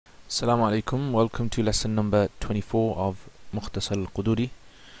Assalamu alaikum, welcome to lesson number 24 of Mukhtasar al-Qudoori.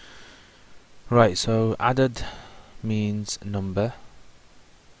 Right, so adad means number.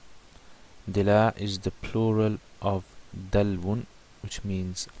 Dila is the plural of dalwun, which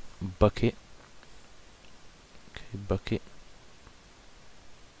means bucket. Okay, bucket.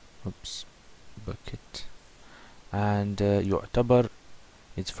 Oops, bucket. And yu'tabar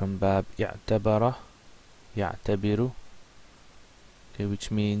is from bab i'tabara, ya'tabiru. Okay,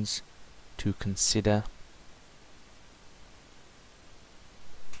 which means to consider.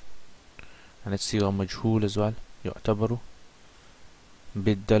 And it's صيغة مجهول as well. يعتبر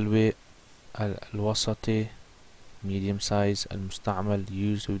بالدلو الوسطي medium size المستعمل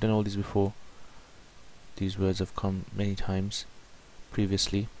used. We've done all these before. These words have come many times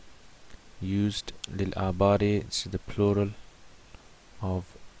previously. Used للآبار, it's the plural of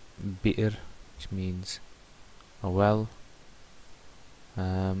bi'r, which means a well.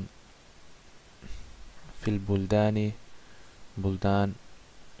 في البلدان, buldan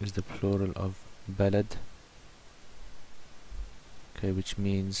is the plural of balad, okay, which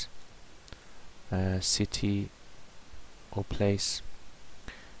means city or place.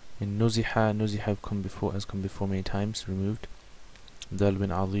 In nuziha, have come before many times, removed.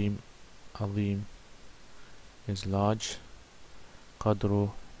 Dalwin azim, azim is large.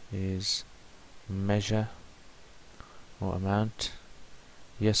 Qadru is measure or amount.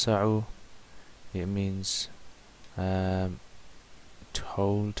 Yasa'u, it means to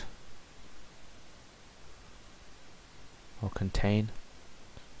hold or contain.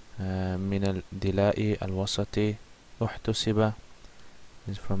 من الدلاء الوسطي احتسب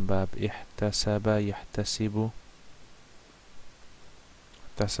is from bab احتسب يحتسب,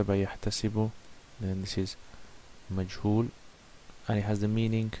 احتسب يحتسب. Then this is majhul and it has the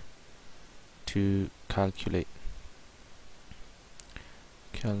meaning to calculate.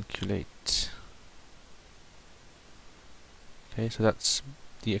 Okay, so that's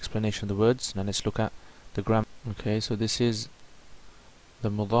the explanation of the words. Now let's look at the grammar. Okay, so this is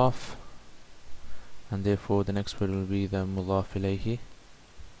the mudaf, and therefore the next word will be the mudaf ilayhi.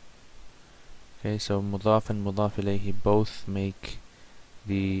 Okay, so mudaf and mudaf ilayhi both make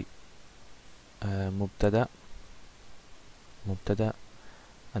the mubtada,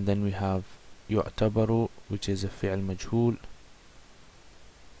 and then we have yu'tabaru, which is a fi'l majhul,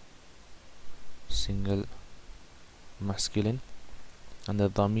 single masculine, and the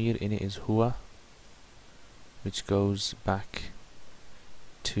dhamir in it is huwa, which goes back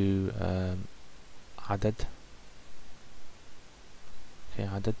to adad. Okay,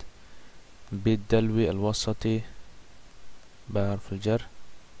 adad. بالدلو الوسطي بحرف الجر,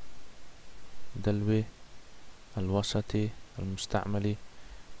 دلو الوسطي المستعملي.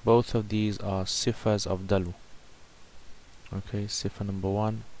 Both of these are sifas of dalu. Okay, sifa number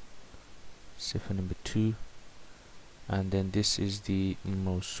 1, sifa number 2, and then this is the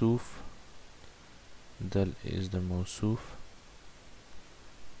mawsuf. Dal is the mawsuf.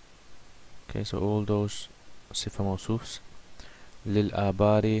 Okay, so all those sifa mawsufs. Lil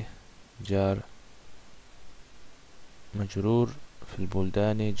abari jar majrur, fil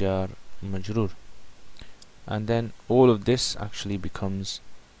buldani jar majrur. And then all of this actually becomes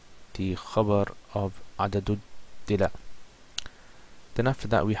the khabar of adadud dila. Then after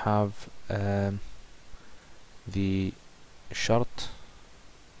that we have the shart,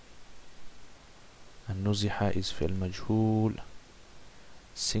 and nuziha is fi'l majhul,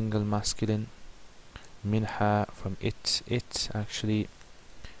 single masculine. Minha, from it actually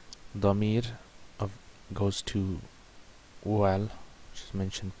dhamir of goes to well, which is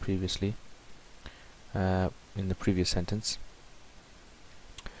mentioned previously in the previous sentence.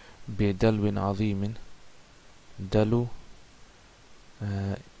 Bidalwin azimin, dalu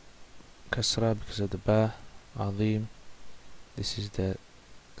kasra because of the ba. Azim, this is the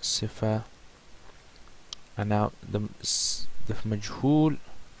sifa. And now the majhul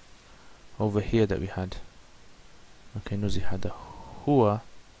over here that we had, okay, nuzi had the huwa,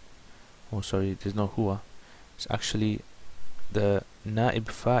 oh sorry, there's no huwa, it's actually the naib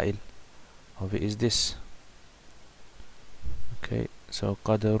fa'il of it is this. Okay, so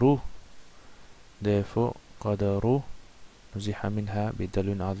qadaru, therefore qadaru nuziha minha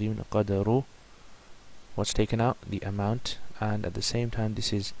bidalun azim, qadaru, what's taken out? The amount. And at the same time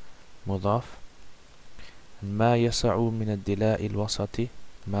this is mudaf. ما يسع من الدلاء الوسطي,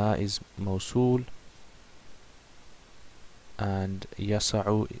 ما is موصول, and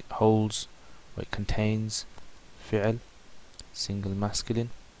يسع holds or it contains, fi'l, single masculine,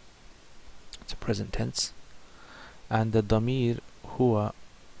 it's a present tense, and the dhamir huwa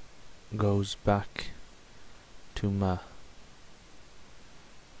goes back to ma.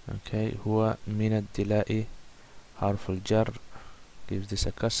 Okay, huwa min ad-dila'i, harf al-jar gives this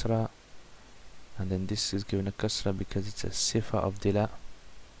a kasra, and then this is given a kasra because it's a sifa of dila.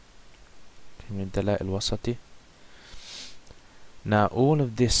 Okay, min ad-dila' al-wasati. Now all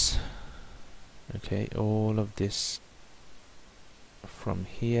of this, okay, all of this from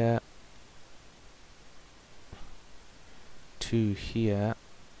here to here,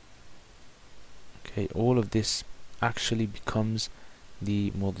 okay, all of this actually becomes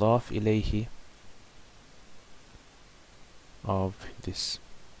the mudaf ilayhi of this.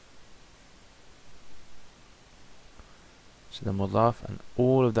 So the mudaf, and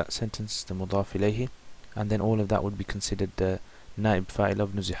all of that sentence is the mudaf ilayhi, and then all of that would be considered the naib fa'il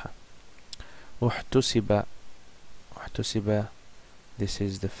of nuziha. Uhtusiba, uhtusiba, this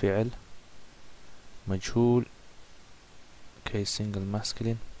is the fi'l, majhul, okay, single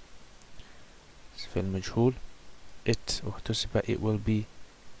masculine, it's fi'l majhul. It, uhtusiba, it will be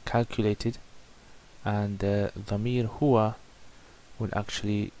calculated, and the dhamir huwa will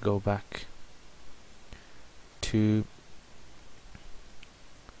actually go back to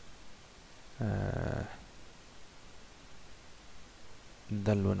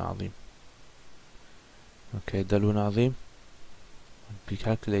dalun azim. Okay, dalun azim will be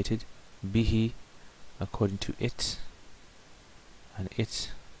calculated bihi, according to it, and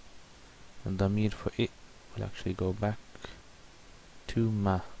it, and dhamir for it will actually go back to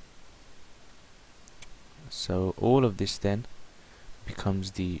ma. So all of this then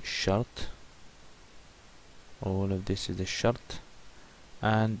becomes the shart. All of this is the shart,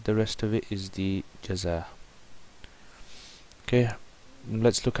 and the rest of it is the jaza. Okay,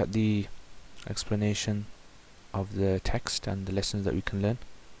 let's look at the explanation of the text and the lessons that we can learn.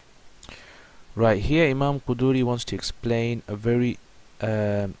 Right, here Imam Qudoori wants to explain a very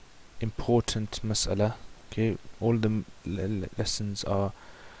important mas'ala. Okay, all the lessons are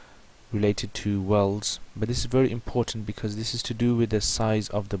related to wells, but this is very important because this is to do with the size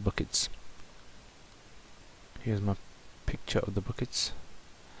of the buckets. Here's my picture of the buckets.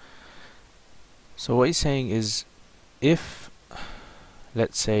 So what he's saying is, if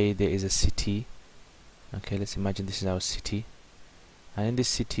let's say there is a city, okay, let's imagine this is our city, and in this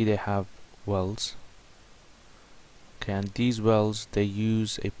city they have wells, okay, and these wells, they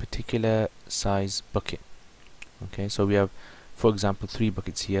use a particular size bucket. Okay, so we have, for example, 3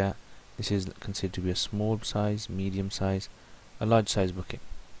 buckets here. This is considered to be a small size, medium size, a large size bucket.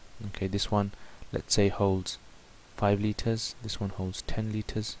 Okay, this one, let's say, holds 5 liters, this one holds 10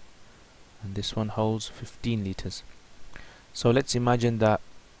 liters, and this one holds 15 liters. So let's imagine that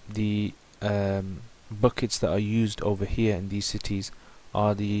the buckets that are used over here in these cities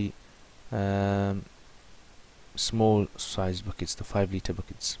are the small size buckets, the 5 liter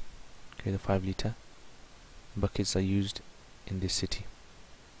buckets. Okay, the 5 liter buckets are used in this city.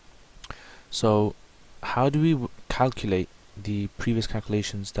 So how do we calculate the previous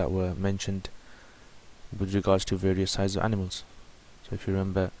calculations that were mentioned with regards to various sizes of animals? So if you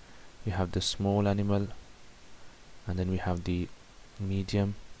remember, we have the small animal, and then we have the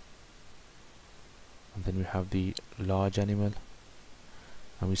medium, and then we have the large animal,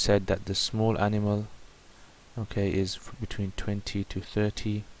 and we said that the small animal, okay, is between 20 to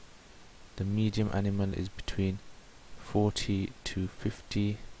 30, the medium animal is between 40 to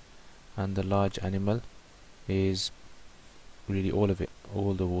 50, and the large animal is really all of it,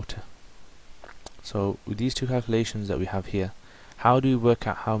 all the water. So with these two calculations that we have here, how do we work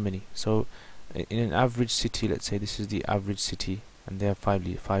out how many? So in an average city, let's say this is the average city, and they have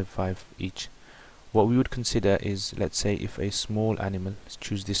 5 each. What we would consider is, let's say, if a small animal, let's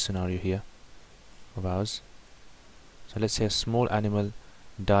choose this scenario here of ours. So let's say a small animal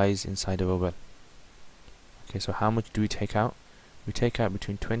dies inside of a well. Okay, so how much do we take out? We take out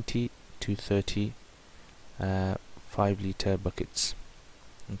between 20 to 30 5 liter buckets.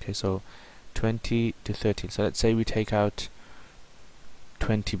 Okay, so 20 to 30. So let's say we take out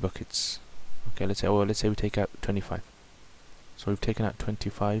 20 buckets. Okay, let's say we take out 25. So we've taken out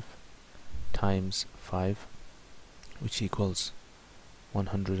 25 times 5, which equals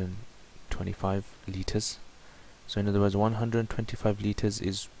 125 liters. So in other words, 125 liters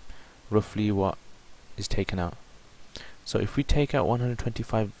is roughly what is taken out. So if we take out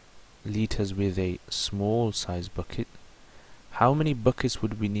 125 liters with a small size bucket, how many buckets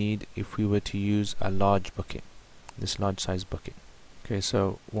would we need if we were to use a large bucket, this large size bucket? Okay,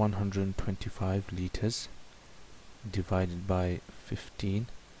 so 125 liters divided by 15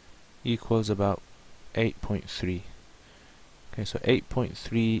 equals about 8.3. Okay, so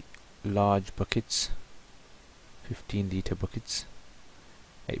 8.3 large buckets, 15 liter buckets,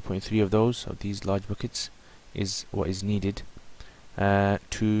 8.3 of these large buckets is what is needed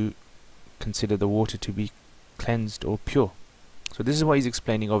to consider the water to be cleansed or pure. So this is what he's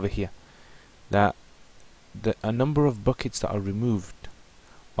explaining over here, that a number of buckets that are removed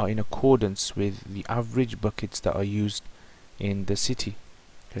are in accordance with the average buckets that are used in the city.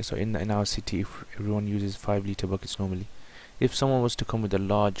 Okay, so in our city, if everyone uses 5 litre buckets normally, if someone was to come with a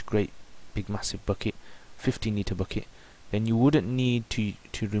large, great, big, massive bucket, 15 litre bucket, then you wouldn't need to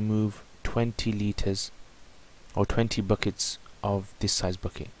remove 20 litres or 20 buckets of this size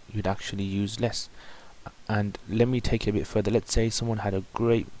bucket. You'd actually use less. And let me take it a bit further. Let's say someone had a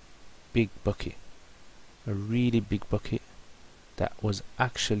great big bucket, a really big bucket that was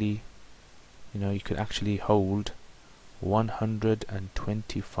actually, you could actually hold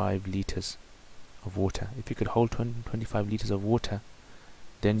 125 litres of water. If you could hold 25 litres of water,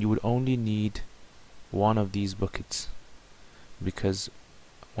 then you would only need one of these buckets, because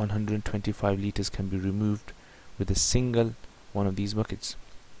 125 litres can be removed with a single one of these buckets.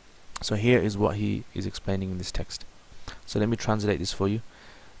 So here is what he is explaining in this text. So let me translate this for you.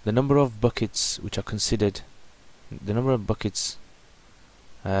 The number of buckets which are considered, the number of buckets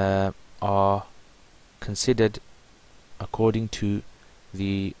are considered according to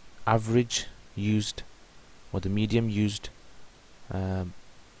the average used or the medium used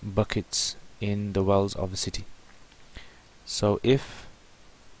buckets in the wells of a city. So if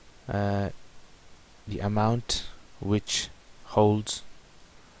the amount which holds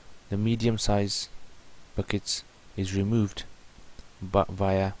the medium size buckets is removed but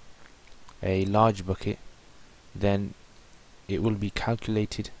via a large bucket, then it will be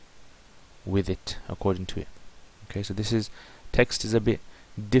calculated with it according to it. Okay, so this text is a bit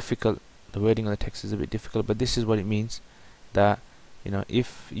difficult, the wording of the text is a bit difficult, but this is what it means, that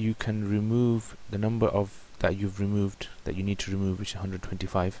if you can remove the number of that you need to remove, which is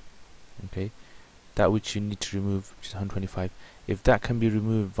 125, okay, that which you need to remove, which is 125, if that can be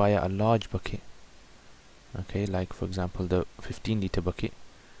removed via a large bucket, okay, like for example the 15-litre bucket,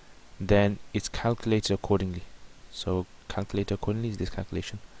 then it's calculated accordingly. So calculated accordingly is this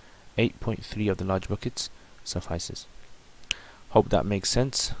calculation. 8.3 of the large buckets suffices. Hope that makes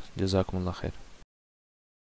sense. Jazakumullah khair.